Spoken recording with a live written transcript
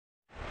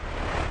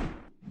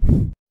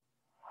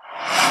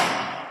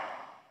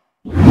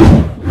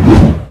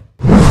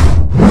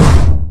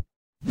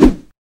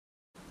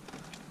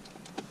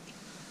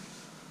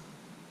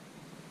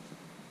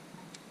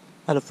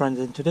Hello friends,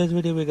 in today's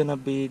video we're going to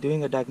be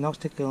doing a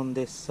diagnostic on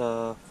this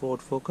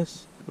Ford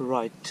Focus.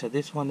 Right, so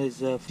this one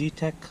is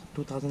G-Tech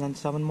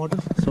 2007 model.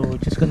 So we're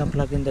just going to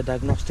plug in the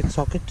diagnostic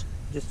socket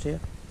just here.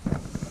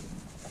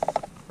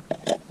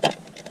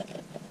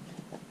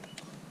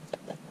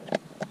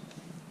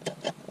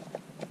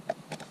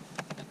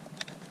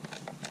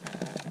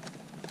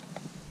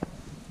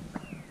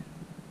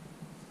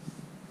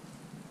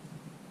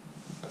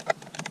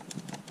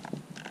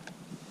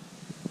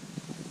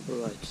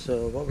 Right,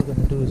 so what we're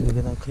going to do is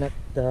we're going to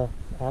connect the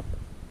app.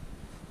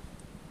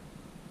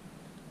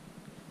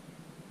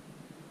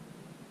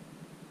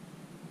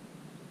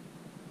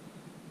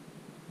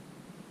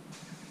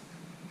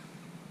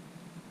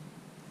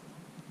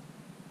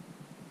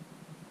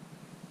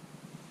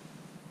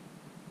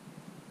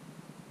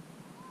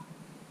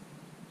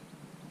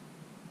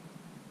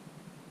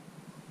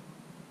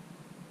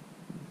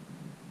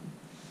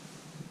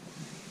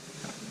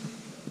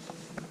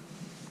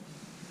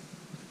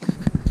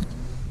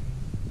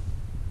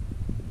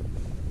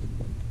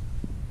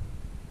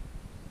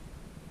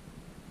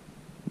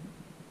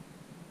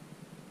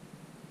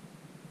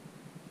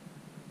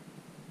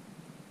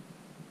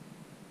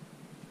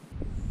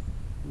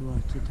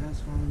 Right, it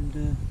has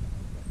found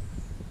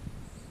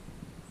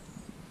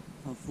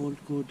a fault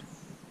code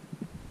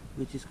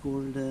which is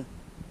called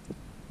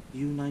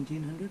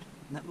U1900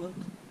 network,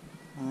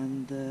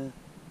 and so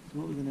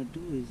what we're going to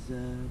do is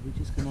we're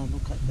just going to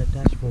look at the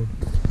dashboard.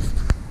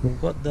 We've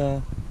got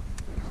the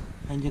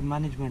engine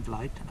management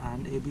light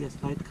and ABS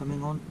light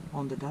coming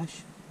on the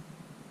dash.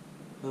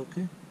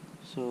 Okay,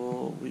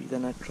 so we're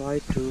going to try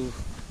to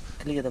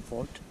clear the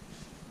fault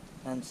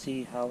and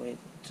see how it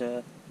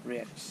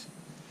reacts.